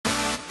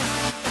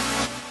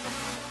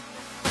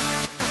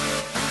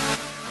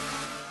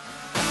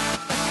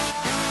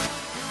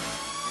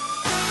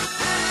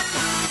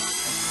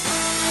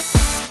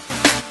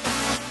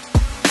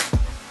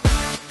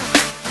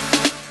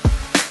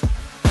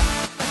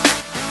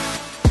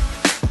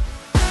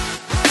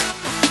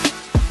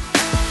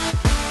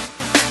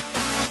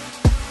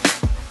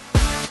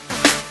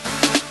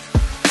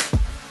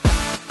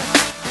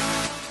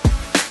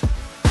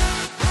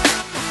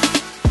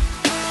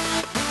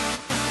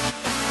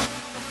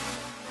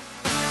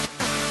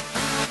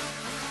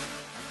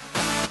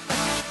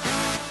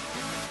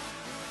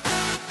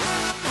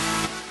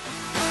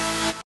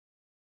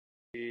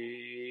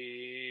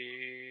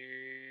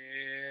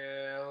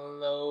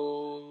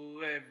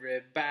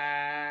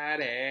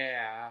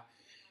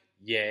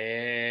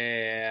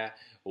Yeah,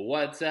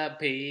 what's up,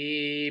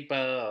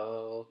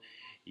 people?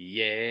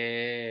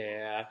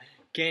 Yeah,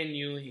 can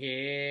you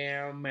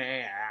hear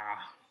me?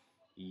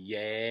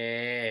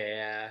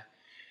 Yeah,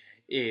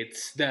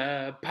 it's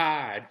the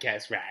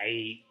podcast,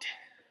 right?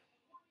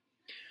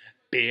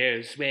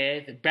 Beers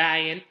with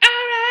Brian. All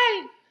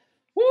right.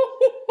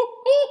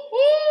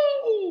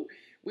 Woo-hoo-hoo-hoo-hoo.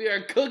 We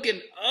are cooking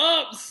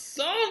up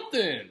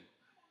something.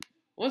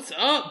 What's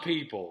up,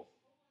 people?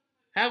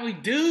 How we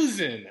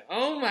doozin'?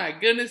 Oh my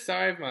goodness,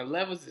 sorry if my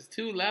levels is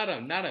too loud.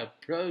 I'm not a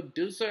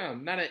producer.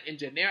 I'm not an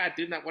engineer. I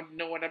do not want to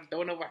know what I'm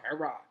doing over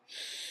here.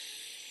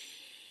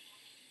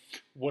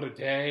 What a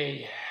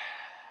day.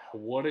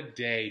 What a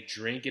day.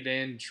 Drink it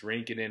in,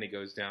 drink it in. It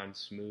goes down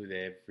smooth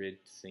every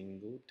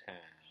single time.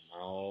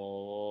 All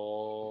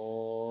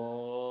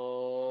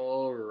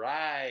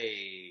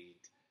right.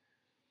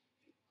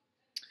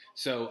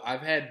 So I've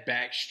had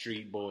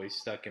Backstreet Boys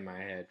stuck in my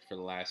head for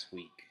the last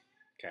week.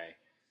 Okay.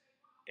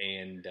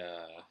 And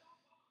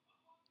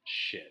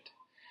shit.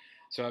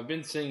 So I've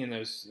been singing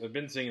those. I've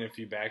been singing a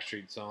few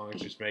Backstreet songs,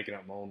 just making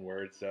up my own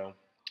words. So,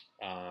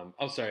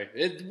 sorry.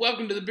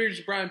 Welcome to the Beers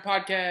with Brian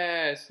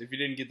podcast. If you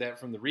didn't get that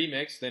from the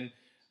remix, then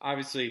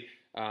obviously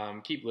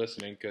keep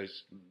listening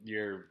because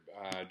you're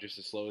just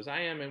as slow as I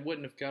am and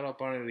wouldn't have got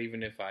up on it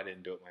even if I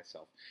didn't do it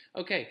myself.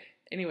 Okay.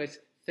 Anyways,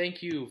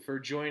 thank you for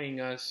joining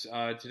us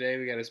today.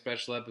 We got a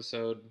special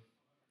episode.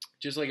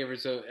 Just like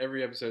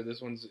every episode,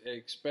 this one's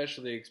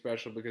especially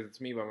special because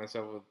it's me by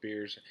myself with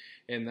beers,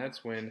 and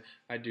that's when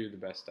I do the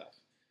best stuff.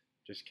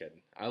 Just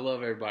kidding. I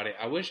love everybody.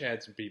 I wish I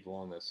had some people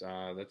on this.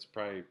 That's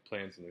probably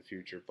plans in the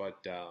future.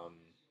 But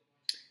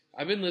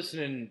I've been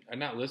listening,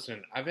 not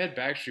listening. I've had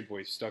Backstreet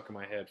Boys stuck in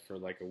my head for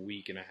like a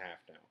week and a half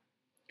now.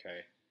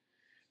 Okay.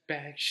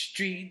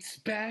 Backstreet's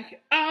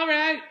back. All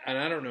right. And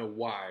I don't know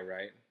why,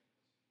 right?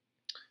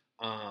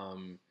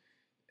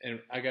 And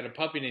I got a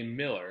puppy named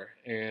Miller,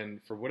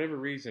 and for whatever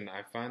reason,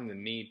 I find the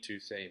need to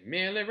say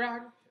Millie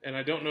Rock, and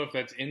I don't know if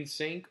that's In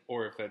Sync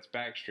or if that's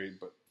Backstreet,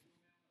 but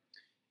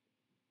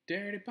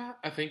Dirty Pop,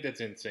 I think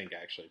that's In Sync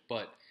actually,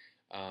 but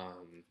I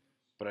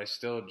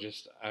still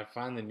I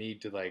find the need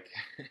to like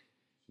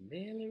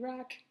Millie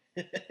Rock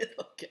to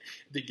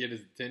get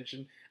his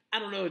attention. I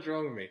don't know what's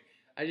wrong with me.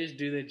 I just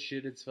do that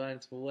shit. It's fine.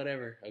 It's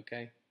whatever.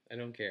 Okay, I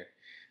don't care.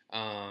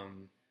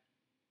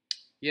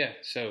 Yeah,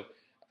 so.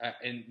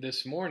 And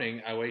this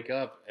morning, I wake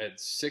up at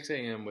 6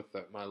 a.m. with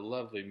my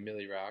lovely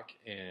Millie Rock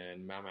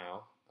and Mau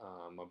Mau,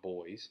 my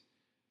boys,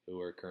 who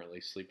are currently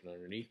sleeping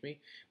underneath me,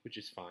 which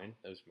is fine.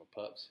 Those are my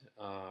pups.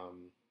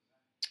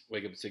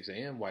 Wake up at 6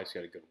 a.m. Wife's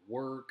got to go to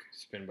work,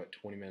 spend about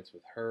 20 minutes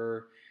with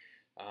her.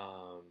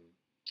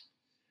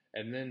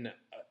 And then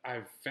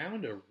I've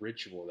found a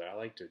ritual that I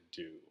like to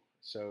do.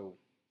 So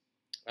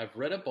I've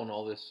read up on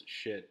all this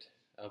shit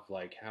of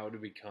like how to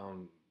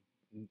become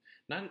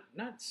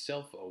not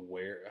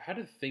self-aware, how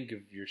to think of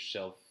your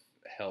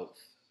self-health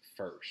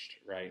first,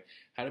 right?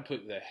 How to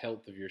put the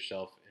health of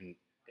yourself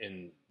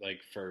in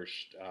like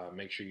first,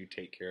 make sure you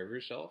take care of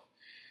yourself.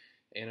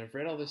 And I've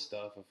read all this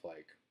stuff of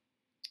like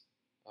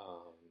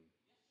um,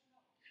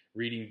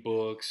 reading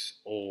books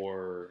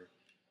or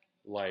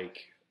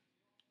like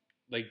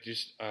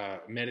just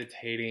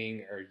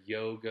meditating or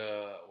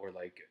yoga or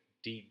like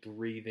deep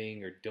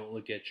breathing or don't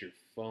look at your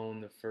phone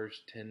the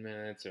first 10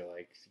 minutes or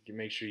like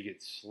make sure you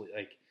get sleep,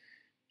 like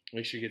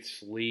make sure you get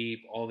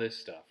sleep, all this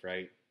stuff,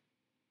 right?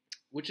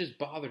 Which has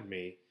bothered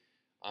me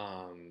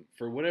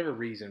for whatever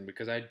reason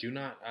because I'm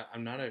not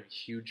a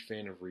huge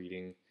fan of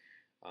reading.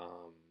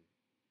 Um,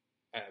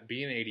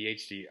 Being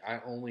ADHD,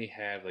 I only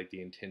have like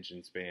the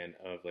attention span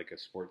of like a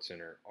Sports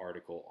Center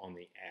article on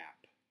the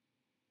app.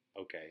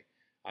 Okay.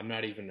 I'm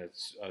not even a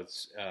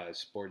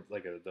sport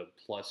like the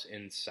Plus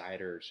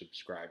Insider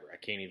subscriber. I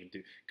can't even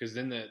do because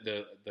then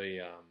the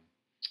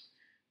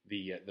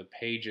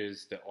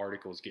pages, the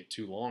articles get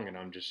too long, and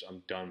I'm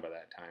done by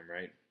that time,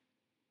 right?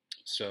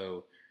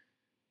 So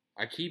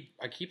I keep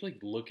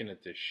like looking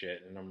at this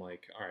shit, and I'm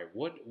like, all right,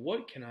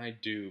 what can I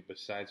do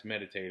besides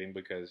meditating?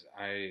 Because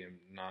I am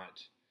not.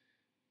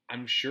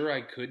 I'm sure I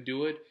could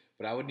do it,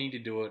 but I would need to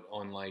do it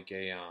on like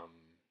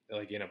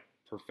like in a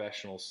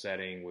professional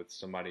setting with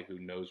somebody who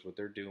knows what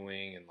they're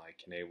doing and like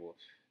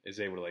is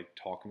able to like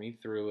talk me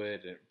through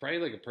it, and probably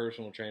like a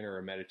personal trainer or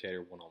a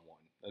meditator one on one.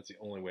 That's the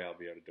only way I'll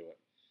be able to do it.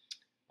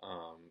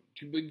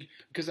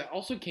 Because I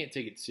also can't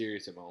take it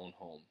serious at my own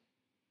home,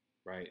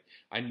 right?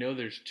 I know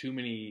there's too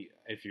many,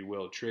 if you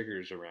will,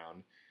 triggers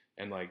around,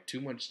 and like too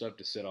much stuff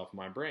to set off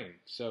my brain.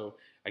 So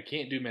I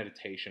can't do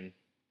meditation.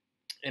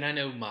 And I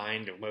know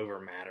mind over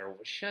matter.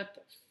 Well, shut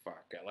the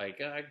fuck up. Like,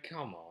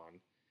 come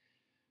on.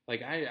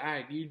 Like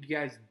you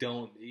guys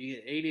don't.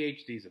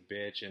 ADHD is a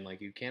bitch, and like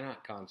you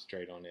cannot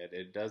concentrate on it.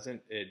 It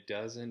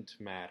doesn't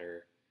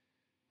matter.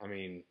 I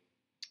mean,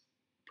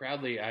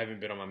 proudly, I haven't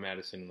been on my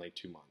medicine in like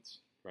 2 months,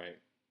 right?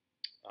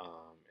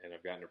 And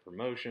I've gotten a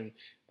promotion.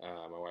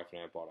 My wife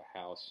and I bought a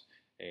house,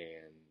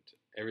 and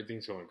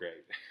everything's going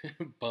great.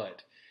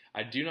 But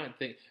I do not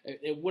think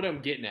what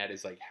I'm getting at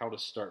is like how to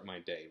start my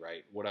day,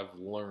 right? What I've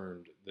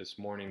learned this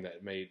morning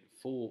that made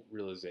full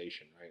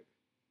realization, right?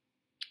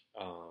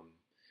 Um,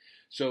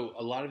 so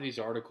a lot of these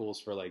articles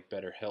for like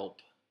BetterHelp,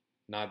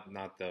 not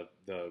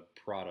the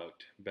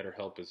product.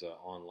 BetterHelp is an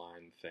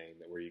online thing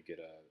that where you get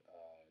a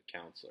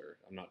counselor.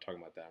 I'm not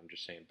talking about that. I'm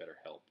just saying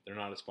BetterHelp. They're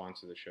not a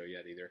sponsor of the show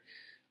yet either.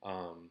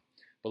 Um,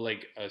 but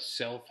like a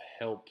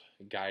self-help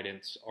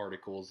guidance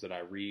articles that I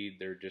read,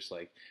 they're just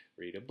like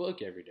read a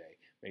book every day.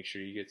 Make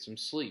sure you get some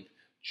sleep.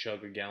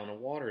 Chug a gallon of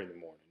water in the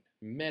morning.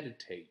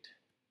 Meditate.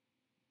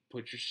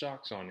 Put your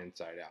socks on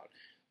inside out.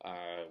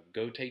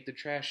 Go take the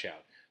trash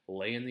out.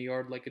 Lay in the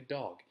yard like a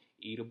dog.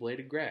 Eat a blade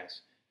of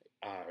grass.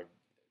 Uh,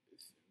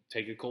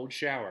 Take a cold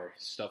shower.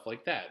 Stuff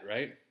like that,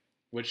 right?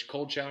 Which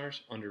cold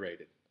showers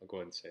underrated. I'll go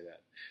ahead and say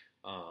that.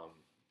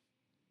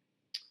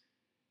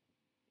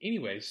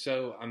 Anyway,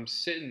 so I'm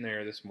sitting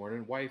there this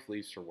morning. Wife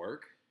leaves for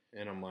work,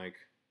 and I'm like,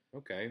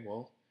 okay,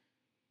 well,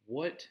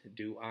 what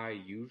do I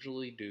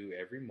usually do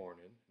every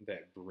morning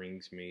that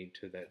brings me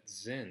to that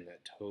zen, that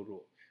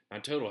total,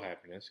 not total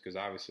happiness, because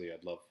obviously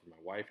I'd love for my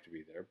wife to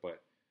be there,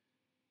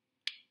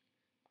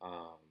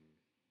 um,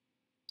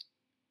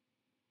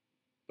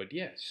 but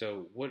yeah.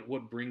 So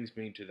what brings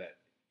me to that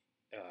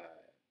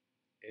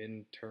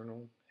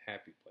internal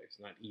happy place,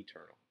 not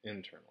eternal,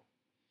 internal.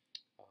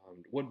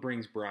 What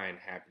brings Brian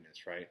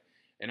happiness, right?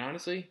 And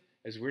honestly,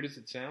 as weird as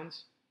it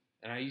sounds,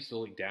 and I used to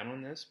look down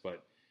on this,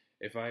 but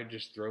if I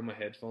just throw my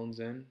headphones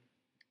in,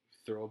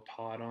 throw a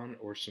pod on,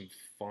 or some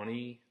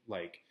funny,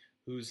 like,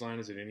 Whose Line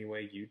Is It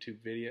Anyway YouTube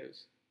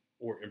videos,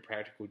 or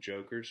Impractical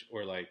Jokers,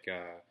 or like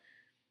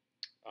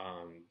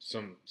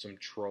some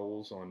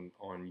trolls on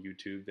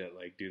YouTube that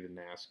like do the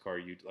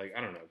NASCAR, like,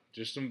 I don't know,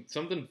 just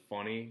something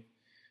funny.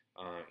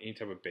 Any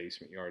type of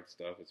basement yard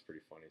stuff, it's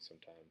pretty funny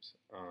sometimes.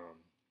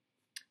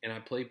 And I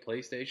play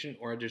PlayStation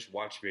or I just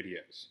watch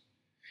videos.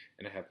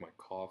 And I have my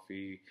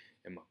coffee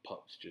and my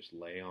pups just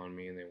lay on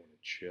me and they want to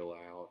chill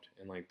out.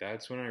 And like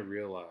that's when I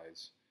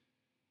realize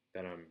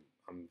that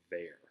I'm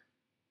there,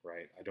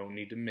 right? I don't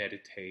need to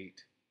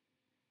meditate.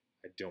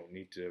 I don't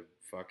need to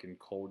fucking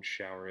cold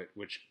shower it,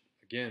 which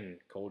again,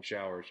 cold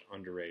showers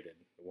underrated.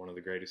 One of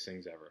the greatest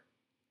things ever.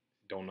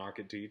 Don't knock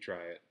it till you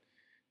try it.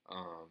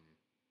 Um,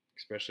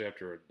 Especially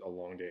after a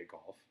long day of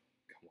golf.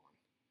 Come on.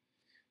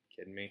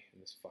 Kidding me? In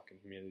this fucking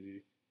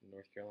humidity in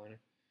North Carolina.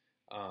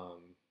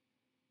 Um,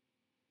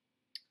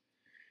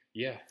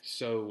 yeah,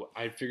 so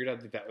I figured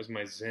out that that was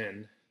my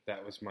zen.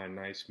 That was my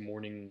nice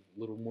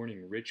little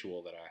morning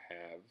ritual that I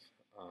have.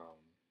 Um,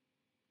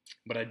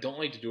 but I don't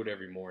like to do it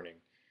every morning.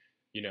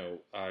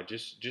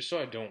 Just so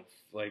I don't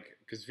like,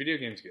 because video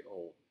games get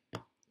old,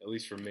 at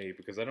least for me,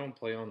 because I don't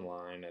play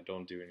online. I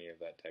don't do any of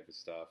that type of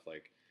stuff.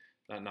 Like,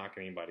 not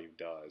knocking anybody who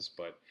does,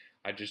 but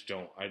I just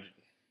don't.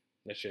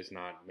 That's just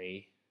not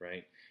me,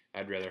 right?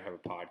 I'd rather have a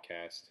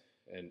podcast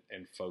and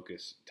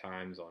focus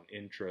times on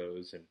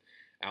intros and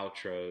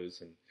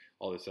outros and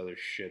all this other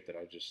shit that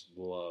I just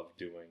love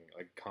doing.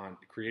 Like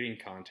creating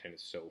content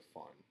is so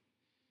fun.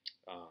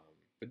 Um,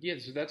 but yeah,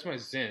 so that's my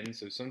zen.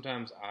 So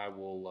sometimes I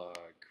will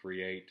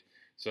create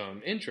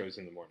some intros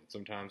in the morning.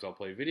 Sometimes I'll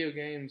play video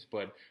games,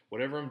 but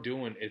whatever I'm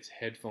doing, it's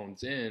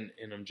headphones in,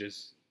 and I'm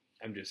just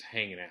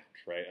hanging out,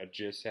 right? I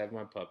just have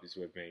my puppies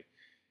with me,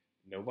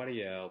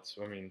 nobody else.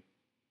 I mean,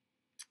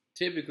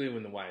 typically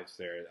when the wife's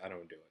there, I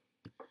don't do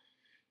it.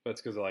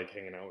 That's because I like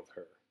hanging out with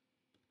her.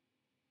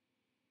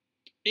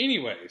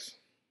 Anyways,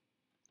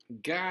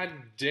 god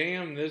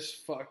damn this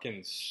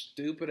fucking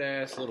stupid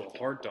ass little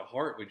heart to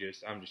heart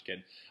I'm just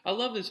kidding. I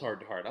love this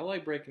heart to heart. I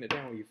like breaking it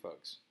down with you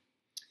folks.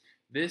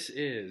 This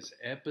is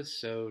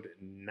episode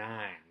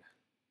 9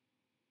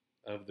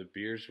 of the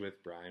Beers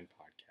with Brian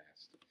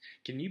podcast.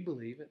 Can you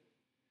believe it?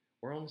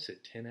 We're almost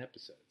at 10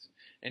 episodes.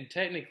 And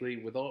technically,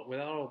 without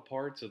all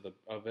parts of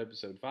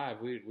episode 5,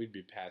 we'd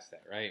be past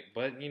that, right?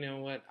 But you know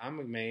what? I'm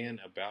a man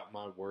about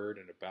my word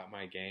and about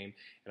my game,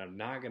 and I'm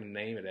not going to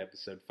name it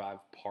episode 5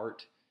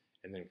 part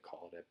and then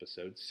call it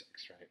episode 6,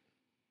 right?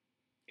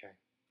 Okay?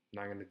 I'm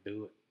not going to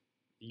do it.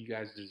 You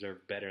guys deserve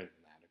better than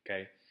that,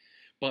 okay?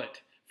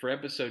 But for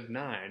episode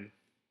 9,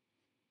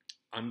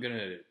 I'm going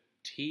to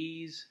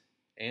tease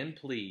and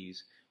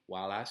please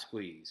while I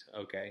squeeze,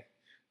 okay?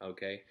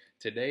 Okay?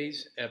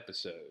 Today's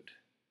episode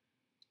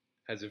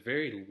has a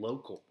very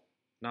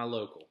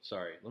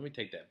let me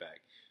take that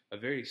back. A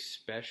very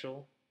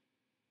special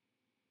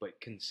but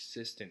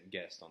consistent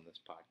guest on this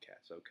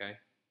podcast, okay?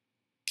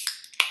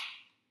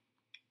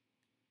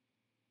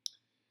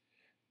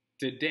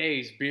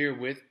 Today's Beer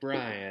with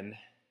Brian.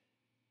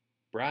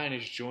 Brian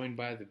is joined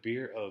by the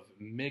beer of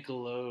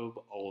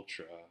Michelob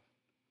Ultra.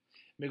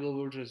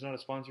 Michelob Ultra is not a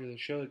sponsor of the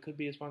show. It could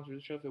be a sponsor of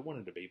the show if it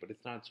wanted to be, but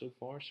it's not so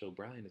far, so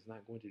Brian is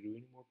not going to do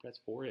any more press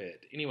for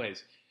it.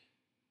 Anyways,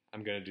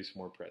 I'm going to do some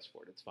more press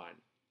for it. It's fine.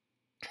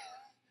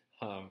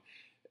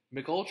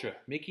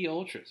 Mickey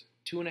Ultras,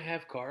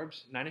 2.5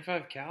 carbs,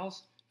 95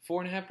 calories,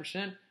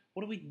 4.5%.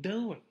 What are we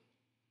doing?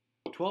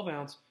 12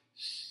 ounce,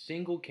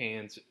 single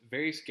cans,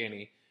 very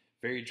skinny,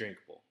 very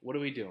drinkable. What are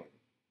we doing?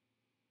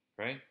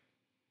 Right?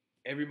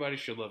 Everybody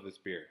should love this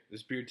beer.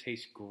 This beer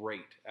tastes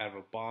great out of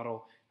a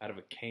bottle, out of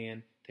a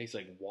can. Tastes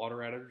like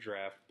water out of a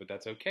draft, but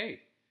that's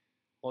okay.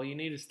 All you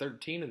need is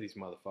 13 of these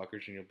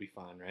motherfuckers and you'll be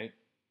fine, right?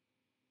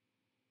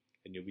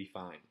 And you'll be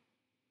fine.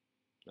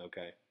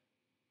 Okay.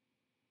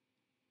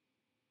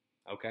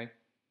 Okay?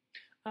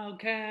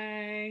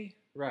 Okay.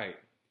 Right.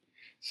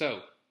 So,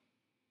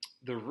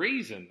 the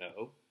reason,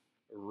 though,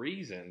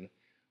 reason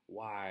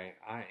why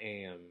I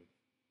am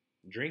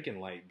drinking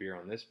light beer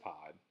on this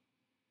pod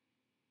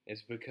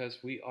is because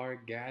we are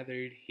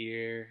gathered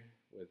here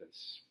with a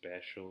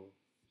special,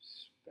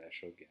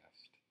 special guest.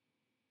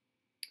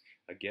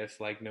 A guest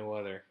like no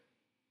other.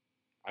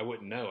 I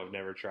wouldn't know. I've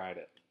never tried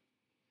it.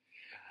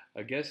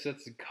 A guest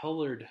that's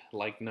colored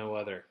like no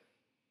other.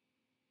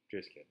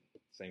 Just kidding.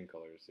 Same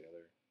color as the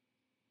other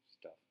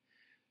stuff.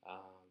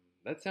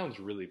 That sounds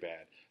really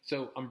bad.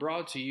 So I'm not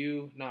brought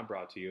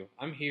to you.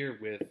 I'm here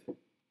with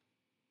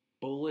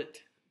Bullet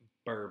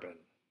Bourbon.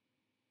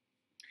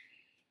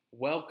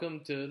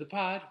 Welcome to the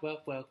pod.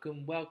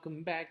 Welcome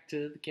back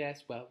to the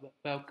cast.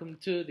 Welcome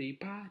to the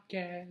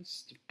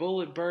podcast.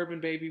 Bullet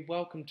Bourbon, baby.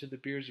 Welcome to the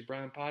Beers of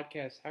Brian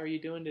podcast. How are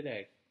you doing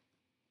today?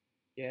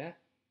 Yeah?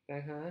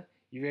 Uh-huh.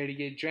 You ready to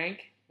get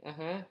drank?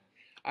 Uh-huh.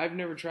 I've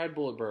never tried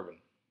Bullet Bourbon.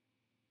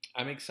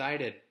 I'm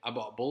excited. I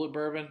bought Bullet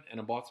Bourbon and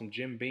I bought some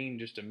Jim Beam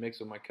just to mix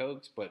with my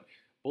Cokes, but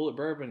Bullet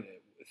Bourbon,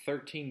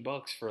 $13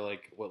 for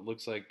like what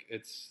looks like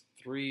it's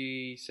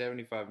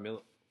 375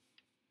 mil.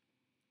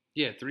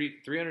 Yeah,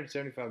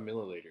 375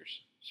 milliliters.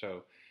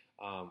 So,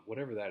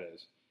 whatever that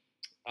is.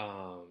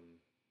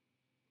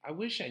 I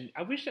wish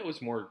that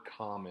was more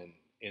common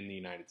in the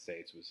United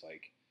States. Was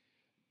like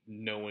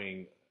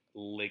knowing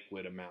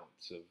liquid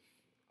amounts of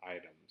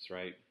items,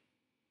 right?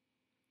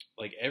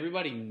 Like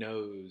everybody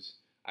knows.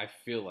 I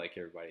feel like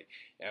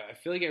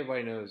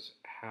everybody knows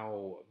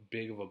how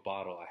big of a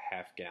bottle a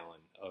half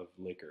gallon of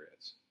liquor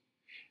is,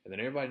 and then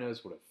everybody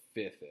knows what a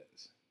fifth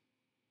is,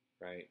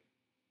 right?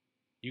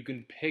 You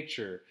can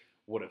picture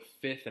what a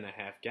fifth and a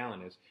half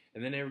gallon is,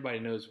 and then everybody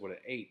knows what an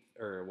eighth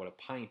or what a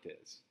pint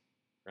is,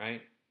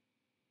 right?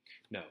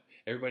 No,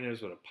 everybody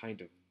knows what a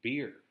pint of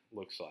beer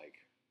looks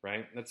like,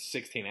 right? That's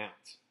 16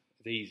 ounce.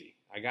 It's easy.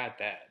 I got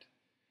that.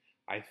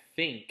 I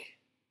think,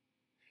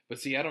 but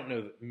see, I don't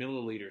know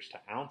milliliters to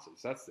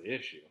ounces. That's the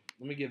issue.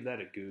 Let me give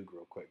that a Goog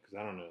real quick because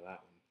I don't know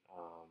that one.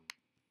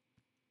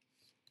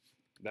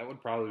 That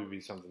would probably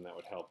be something that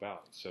would help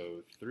out.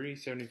 So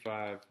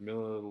 375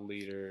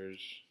 milliliters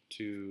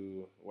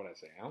to, what did I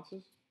say,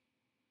 ounces?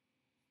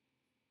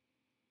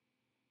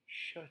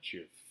 Shut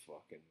your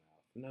fucking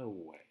mouth. No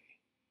way.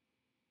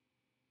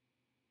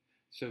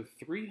 So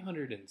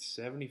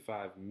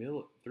 375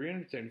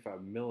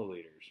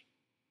 milliliters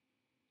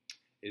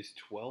is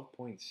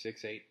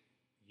 12.68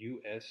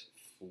 U.S.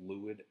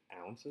 fluid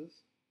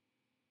ounces?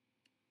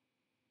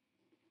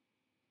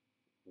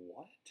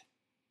 What?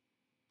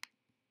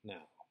 No.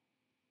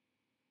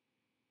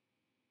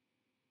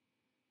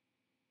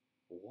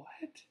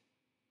 What?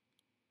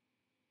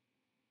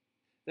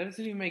 That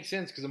doesn't even make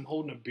sense because I'm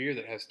holding a beer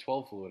that has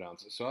 12 fluid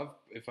ounces. So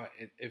if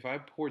I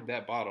poured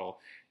that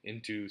bottle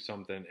into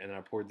something and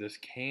I poured this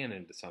can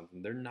into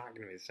something, they're not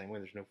going to be the same way.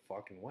 There's no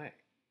fucking way.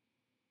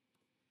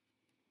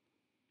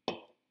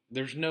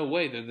 There's no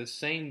way they're the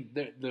same.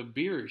 The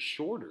beer is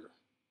shorter.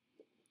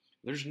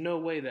 There's no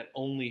way that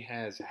only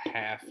has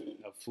half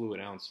a fluid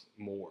ounce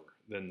more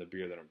than the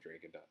beer that I'm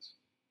drinking does.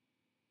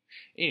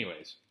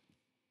 Anyways,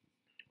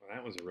 well,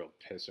 that was a real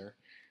pisser.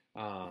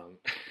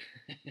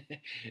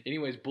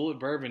 Anyways, Bullet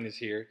Bourbon is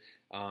here.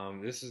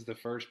 This is the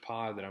first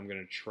pod that I'm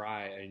going to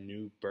try a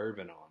new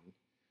bourbon on.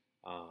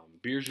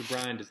 Beers of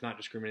Brian does not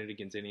discriminate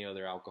against any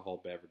other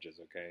alcohol beverages,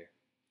 okay?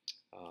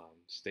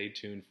 Stay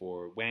tuned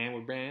for Wham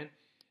with Brian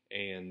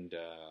and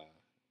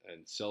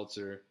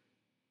seltzer.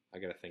 I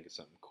got to think of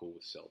something cool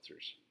with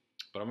seltzers.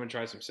 But I'm going to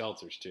try some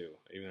seltzers too,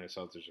 even though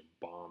seltzers are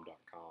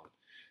bomb.com.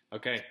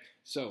 Okay,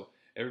 so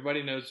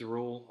everybody knows the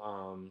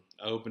rule.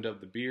 I opened up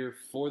the beer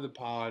for the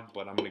pod,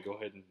 but I'm going to go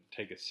ahead and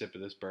take a sip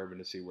of this bourbon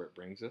to see where it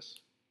brings us.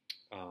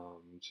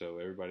 So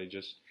everybody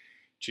just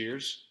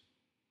cheers.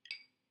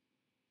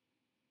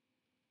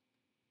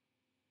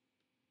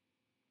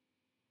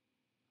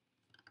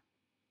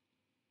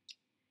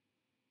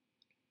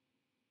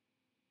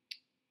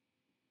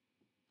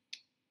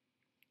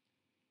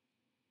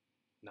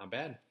 Not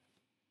bad.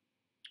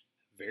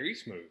 Very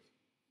smooth.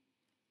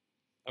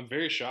 I'm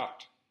very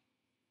shocked.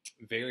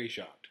 Very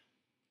shocked.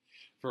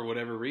 For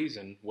whatever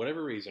reason,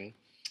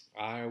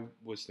 I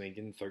was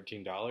thinking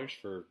 $13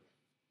 for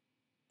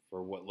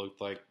what looked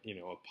like,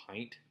 a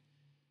pint.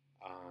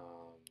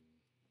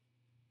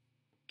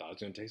 Thought it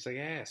was gonna taste like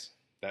ass.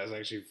 That was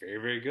actually very,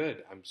 very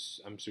good. I'm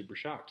super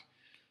shocked.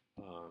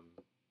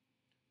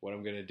 What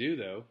I'm gonna do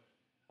though,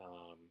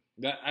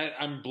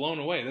 I'm blown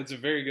away. That's a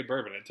very good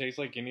bourbon. It tastes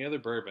like any other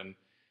bourbon,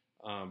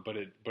 but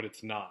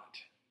it's not.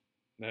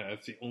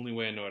 That's the only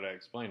way I know how to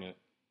explain it.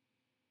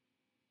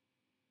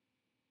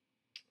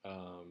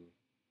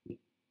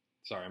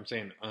 Sorry, I'm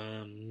saying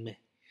I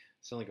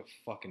sound like a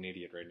fucking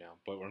idiot right now,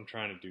 but I'm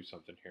trying to do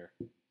something here.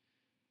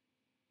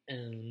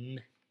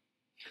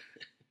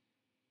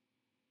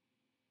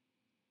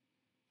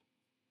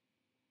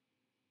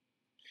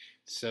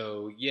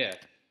 So yeah,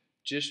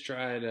 Just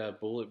tried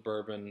Bullet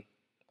Bourbon.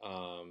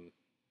 Um,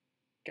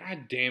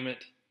 God damn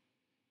it.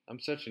 I'm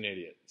such an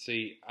idiot.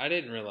 See, I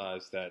didn't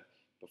realize that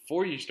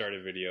before you start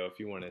a video, if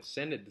you want to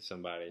send it to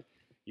somebody,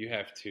 you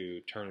have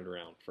to turn it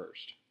around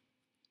first.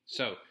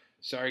 So,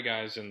 sorry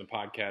guys in the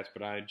podcast,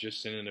 but I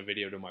just sent in a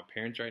video to my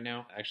parents right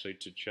now, actually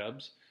to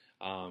Chubbs.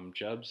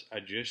 Chubbs, I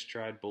just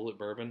tried Bullet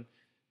Bourbon.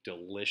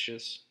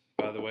 Delicious,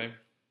 by the way.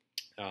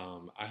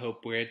 I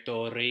hope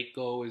Puerto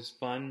Rico is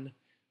fun.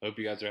 I hope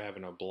you guys are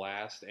having a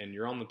blast. And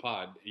you're on the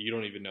pod. You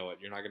don't even know it.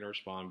 You're not going to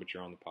respond, but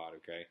you're on the pod,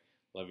 okay?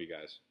 Love you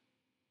guys.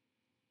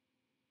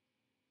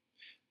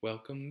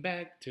 Welcome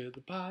back to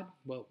the pod.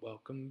 Well,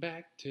 welcome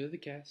back to the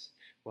cast.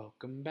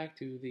 Welcome back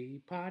to the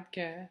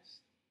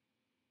podcast.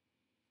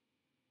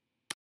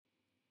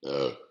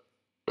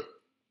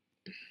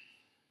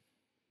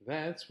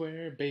 That's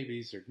where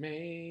babies are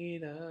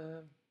made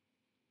of.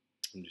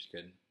 I'm just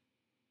kidding.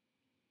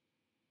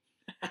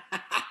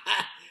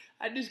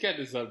 I just got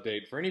this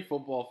update for any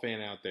football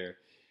fan out there.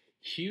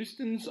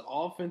 Houston's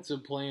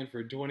offensive plan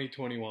for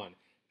 2021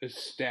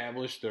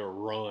 established a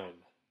run.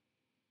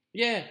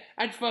 Yeah,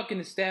 I'd fucking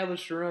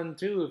establish a run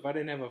too if I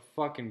didn't have a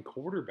fucking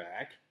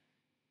quarterback.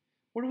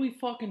 What are we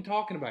fucking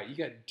talking about? You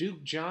got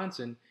Duke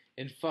Johnson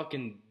and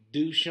fucking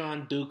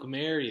Dushan Duke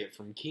Marriott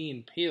from Key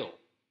and Peele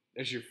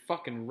as your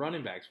fucking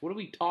running backs. What are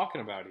we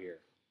talking about here?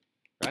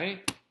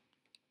 Right?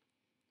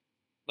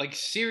 Like,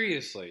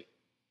 seriously.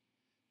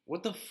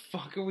 What the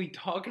fuck are we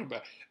talking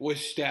about? We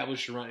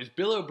established a run. Is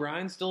Bill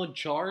O'Brien still in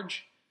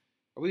charge?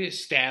 Are we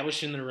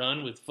establishing the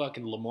run with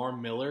fucking Lamar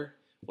Miller?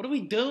 What are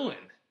we doing?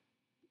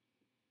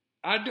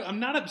 I'm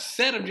not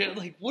upset. I'm just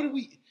like, what are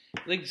we...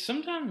 Like,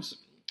 sometimes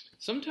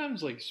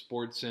like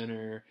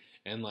SportsCenter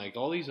and like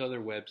all these other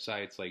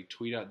websites like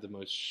tweet out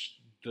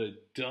the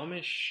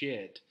dumbest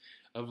shit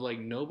of like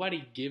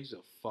nobody gives a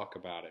fuck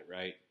about it,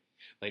 right?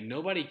 Like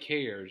nobody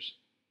cares.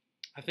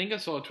 I think I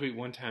saw a tweet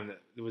one time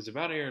that it was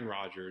about Aaron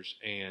Rodgers,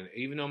 and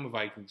even though I'm a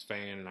Vikings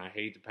fan and I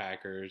hate the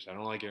Packers, I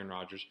don't like Aaron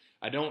Rodgers.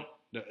 I don't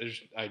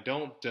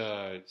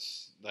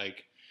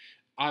like.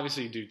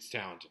 Obviously, dude's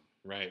talented,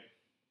 right?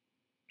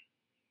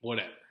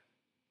 Whatever,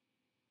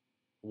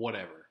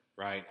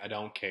 right? I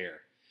don't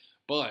care,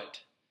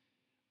 but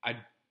I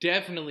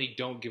definitely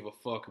don't give a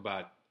fuck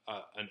about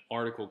an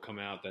article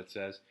coming out that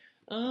says,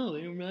 "Oh,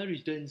 Aaron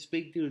Rodgers doesn't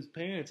speak to his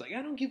parents." Like,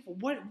 I don't give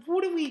what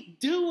are we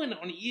doing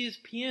on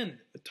ESPN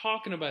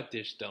talking about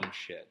this dumb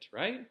shit,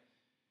 right?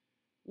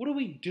 What are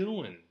we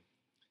doing?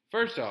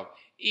 First off,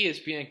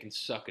 ESPN can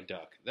suck a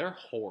duck. They're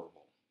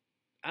horrible.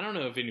 I don't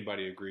know if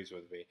anybody agrees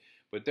with me,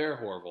 but they're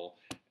horrible.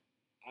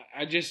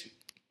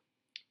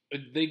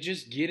 They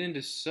just get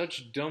into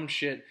such dumb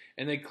shit,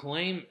 and they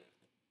claim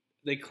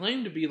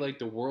to be like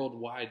the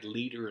worldwide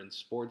leader in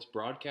sports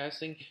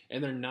broadcasting,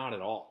 and they're not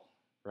at all,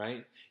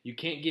 right? You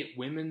can't get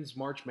women's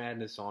March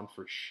Madness on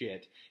for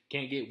shit.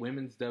 Can't get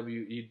women's the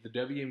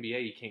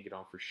WNBA. You can't get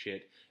on for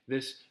shit.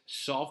 This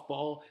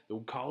softball, the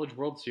College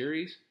World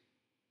Series.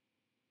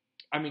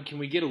 I mean, can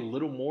we get a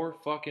little more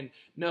fucking?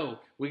 No,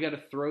 we got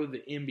to throw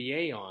the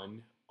NBA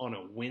on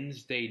a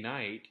Wednesday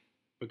night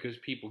because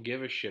people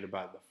give a shit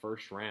about the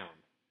first round.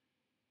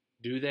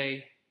 Do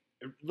they?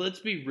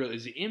 Let's be real.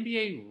 Is the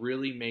NBA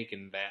really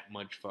making that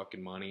much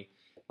fucking money?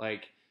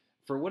 Like,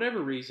 for whatever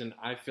reason,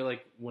 I feel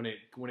like when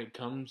it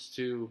comes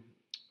to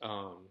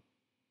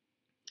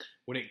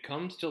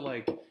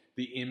like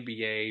the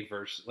NBA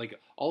versus like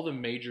all the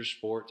major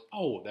sports.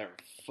 Oh,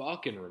 that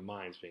fucking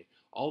reminds me.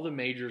 All the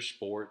major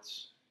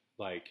sports,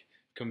 like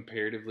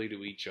comparatively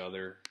to each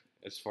other,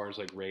 as far as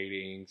like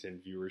ratings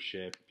and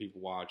viewership, people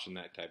watching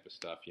that type of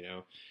stuff.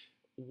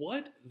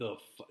 What the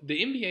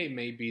NBA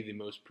may be the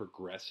most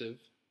progressive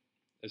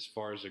as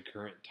far as the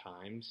current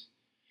times.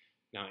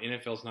 Now,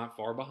 NFL's not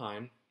far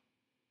behind.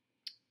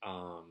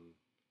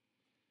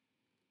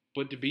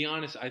 But to be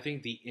honest, I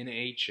think the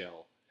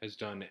NHL has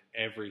done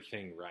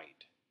everything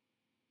right.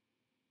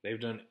 They've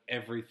done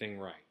everything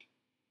right.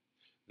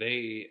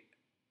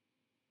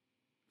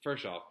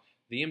 First off,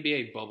 the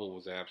NBA bubble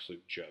was an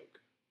absolute joke.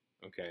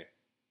 Okay?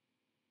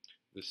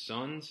 The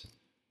Suns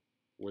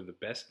were the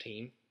best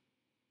team.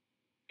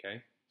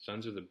 Okay?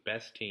 Suns are the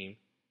best team.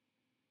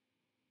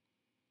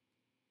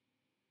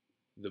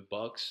 The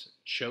Bucks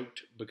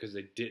choked because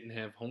they didn't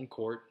have home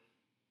court,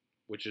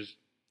 which is,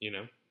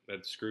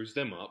 that screws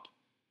them up.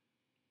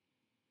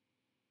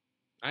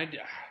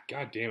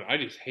 God damn it, I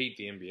just hate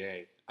the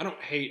NBA. I don't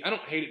hate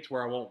it to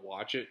where I won't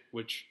watch it,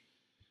 which,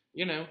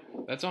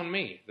 that's on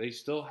me. They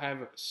still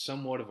have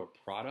somewhat of a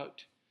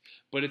product,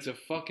 but it's a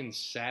fucking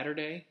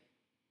Saturday,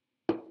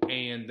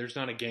 and there's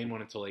not a game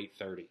on until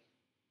 8:30.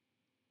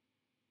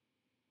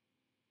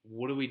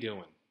 What are we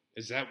doing?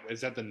 Is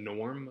that the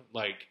norm?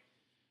 Like,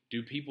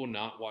 do people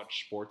not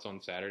watch sports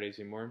on Saturdays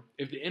anymore?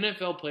 If the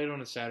NFL played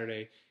on a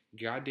Saturday,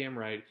 goddamn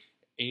right,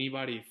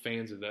 anybody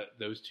fans of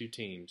those two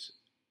teams,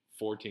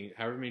 14,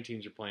 however many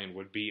teams are playing,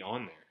 would be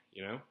on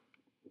there,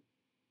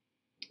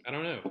 I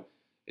don't know.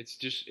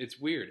 It's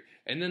weird.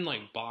 And then,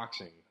 like,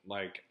 boxing.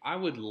 Like,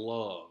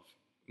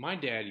 my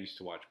dad used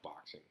to watch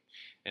boxing.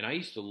 And I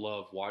used to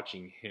love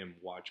watching him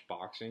watch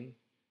boxing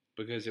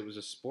because it was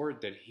a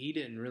sport that he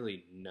didn't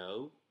really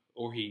know,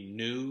 or he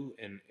knew,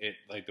 and it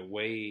like the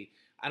way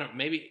I don't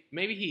maybe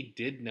he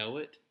did know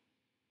it,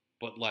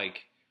 but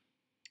like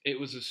it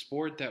was a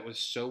sport that was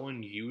so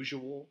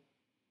unusual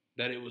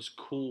that it was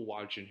cool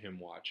watching him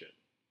watch it.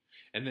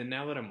 And then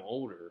now that I'm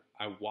older,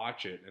 I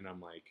watch it and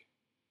I'm like,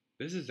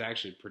 this is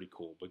actually pretty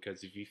cool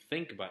because if you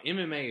think about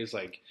MMA is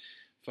like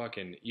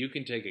fucking you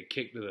can take a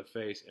kick to the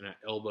face and an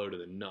elbow to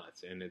the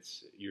nuts and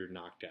you're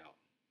knocked out,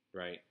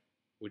 right?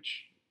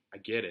 Which I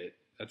get it.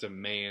 That's a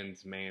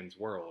man's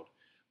world.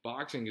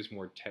 Boxing is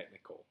more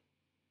technical.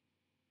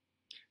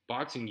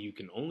 Boxing you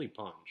can only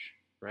punch,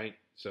 right?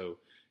 So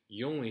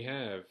you only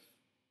have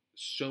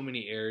so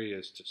many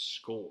areas to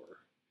score,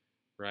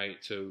 right?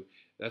 So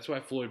that's why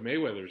Floyd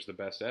Mayweather is the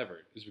best ever,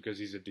 is because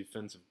he's a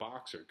defensive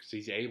boxer, because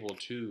he's able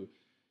to,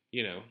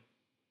 you know,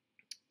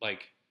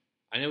 like,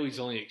 I know he's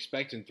only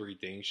expecting three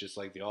things, just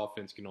like the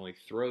offense can only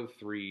throw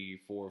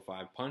 3, 4,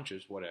 5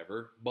 punches,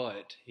 whatever,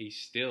 but he's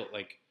still,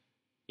 like,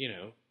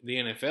 the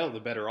NFL, the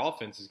better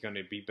offense is going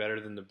to be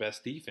better than the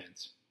best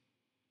defense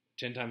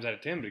 10 times out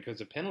of 10 because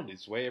of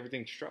penalties, the way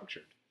everything's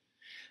structured.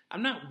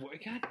 God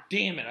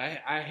damn it,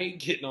 I hate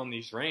getting on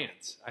these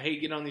rants.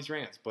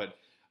 But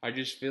I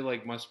just feel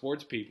like my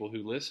sports people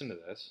who listen to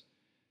this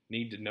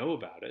need to know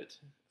about it.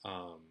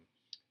 No,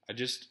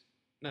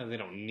 they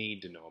don't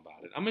need to know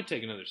about it. I'm going to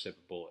take another sip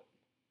of Bullet.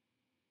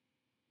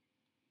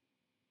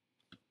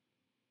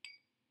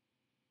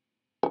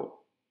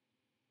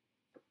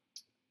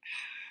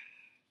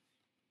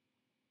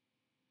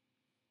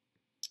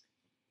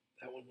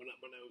 That one went up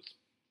my nose.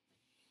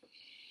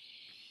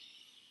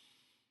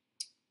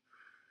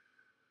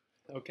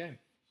 Okay.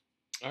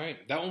 All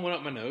right. That one went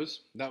up my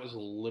nose. That was a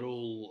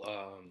little,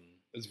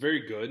 it's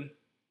very good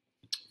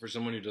for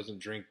someone who doesn't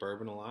drink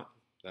bourbon a lot.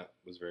 That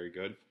was very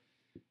good.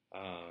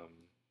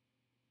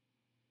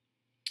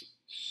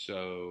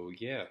 So,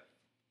 yeah.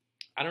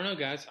 I don't know,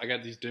 guys. I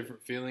got these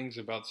different feelings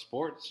about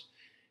sports.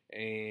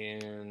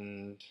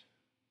 And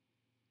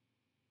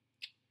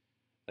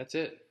that's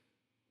it.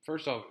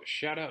 First off,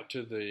 shout out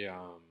to the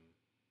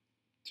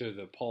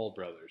Paul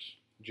brothers,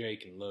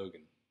 Jake and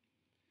Logan,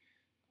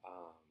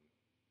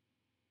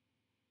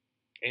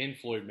 and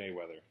Floyd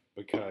Mayweather,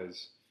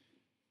 because,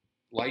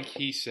 like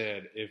he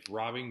said, if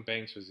robbing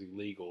banks was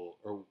illegal,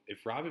 or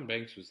if robbing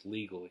banks was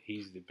legal,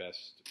 he's the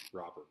best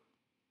robber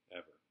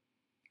ever,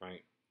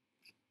 right?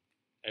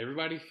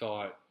 Everybody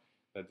thought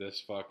that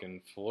this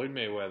fucking Floyd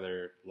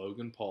Mayweather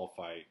Logan Paul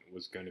fight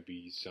was going to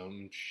be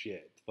some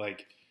shit.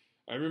 Like,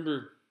 I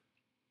remember,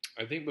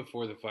 I think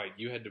before the fight,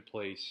 you had to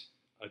place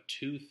a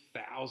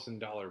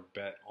 $2,000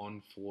 bet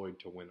on Floyd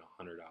to win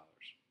 $100.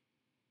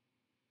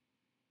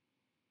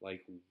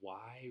 Like,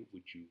 why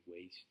would you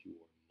waste your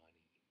money?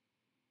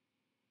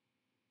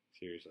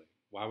 Seriously,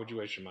 why would you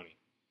waste your money?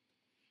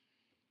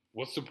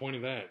 What's the point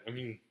of that? I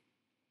mean,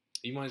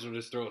 you might as well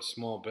just throw a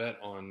small bet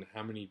on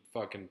how many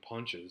fucking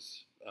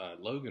punches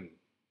Logan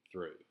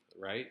threw,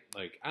 right?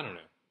 Like, I don't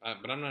know.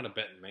 But I'm not a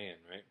betting man,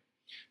 right?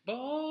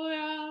 Boy,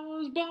 I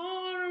was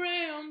born a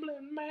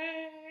rambling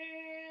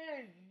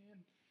man.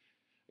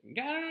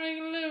 Gotta make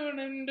a living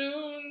and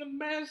doing the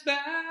best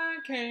I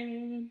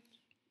can.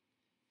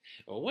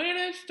 When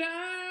it's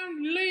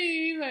time to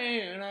leave,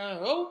 and I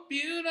hope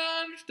you'd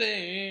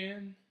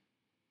understand.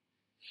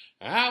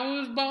 I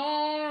was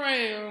born a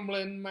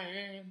rambling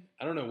man.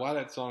 I don't know why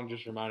that song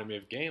just reminded me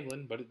of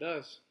gambling, but it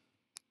does.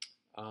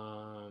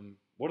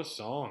 What a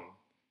song.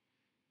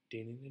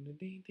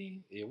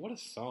 Yeah, what a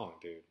song,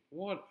 dude.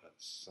 What a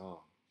song.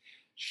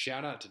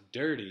 Shout out to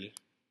Dirty,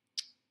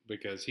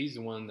 because he's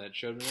the one that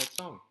showed me that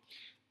song.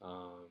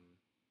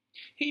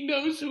 He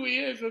knows who he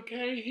is,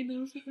 okay? He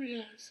knows who he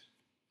is.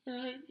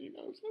 Alright, he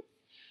knows it.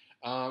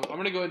 I'm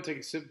going to go ahead and take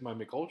a sip of my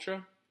Mick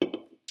Ultra.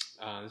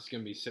 This is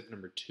going to be sip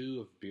number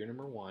 2 of beer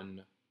number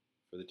 1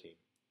 for the team.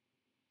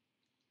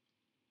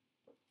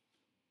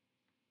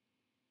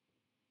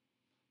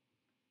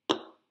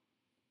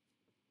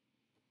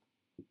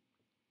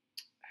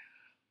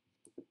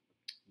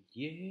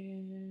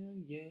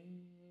 Yeah.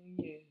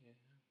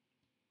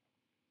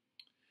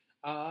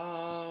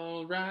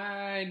 All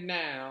right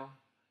now,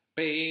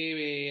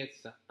 baby,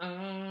 it's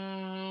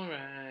all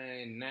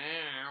right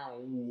now.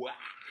 Wow.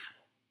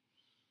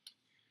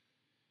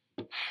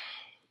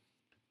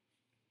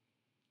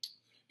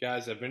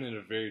 Guys, I've been in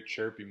a very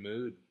chirpy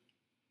mood.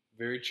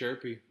 Very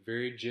chirpy,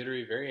 very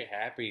jittery, very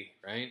happy,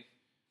 right?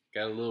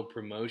 Got a little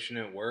promotion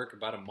at work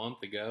about a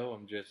month ago.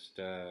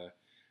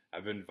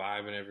 I've been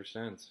vibing ever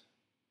since,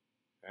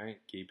 right?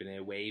 Keeping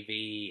it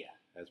wavy,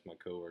 as my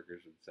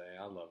coworkers would say.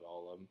 I love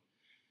all of them.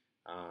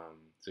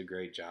 It's a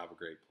great job, a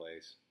great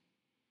place.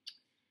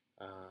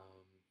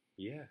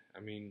 Yeah, I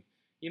mean,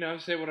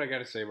 I've said what I got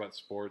to say about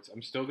sports.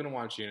 I'm still going to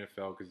watch the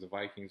NFL because the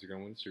Vikings are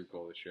going to win the Super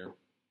Bowl this year.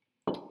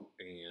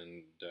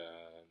 And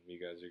you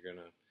guys are going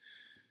to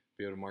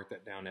be able to mark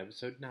that down.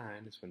 Episode 9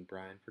 is when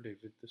Brian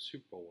predicted the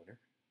Super Bowl winner.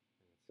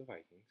 And it's the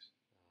Vikings.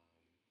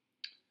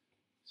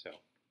 So,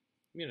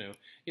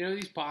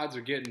 these pods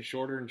are getting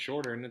shorter and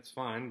shorter, and it's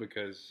fine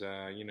because,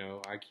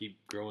 I keep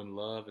growing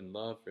love and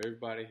love for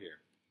everybody here.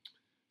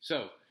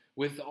 So,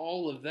 with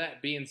all of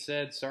that being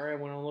said, sorry I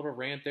went on a little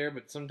rant there,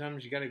 but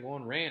sometimes you got to go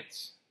on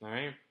rants, all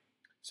right?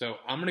 So,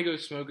 I'm going to go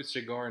smoke a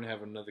cigar and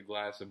have another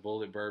glass of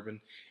Bullet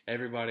Bourbon.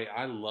 Everybody,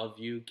 I love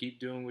you. Keep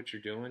doing what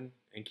you're doing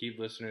and keep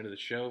listening to the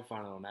show.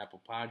 Find it on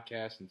Apple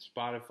Podcasts and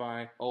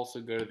Spotify.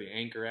 Also, go to the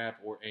Anchor app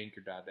or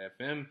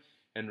anchor.fm.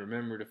 And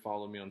remember to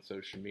follow me on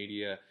social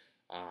media.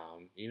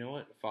 You know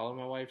what? Follow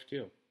my wife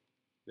too.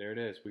 There it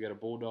is. We got a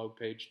Bulldog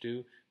page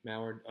too.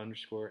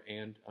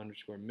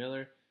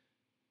 Mallard_and_Miller.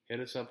 Hit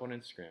us up on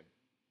Instagram.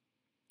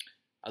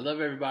 I love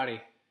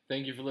everybody.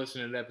 Thank you for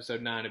listening to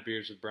episode 9 of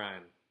Beers with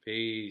Brian.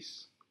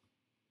 Peace.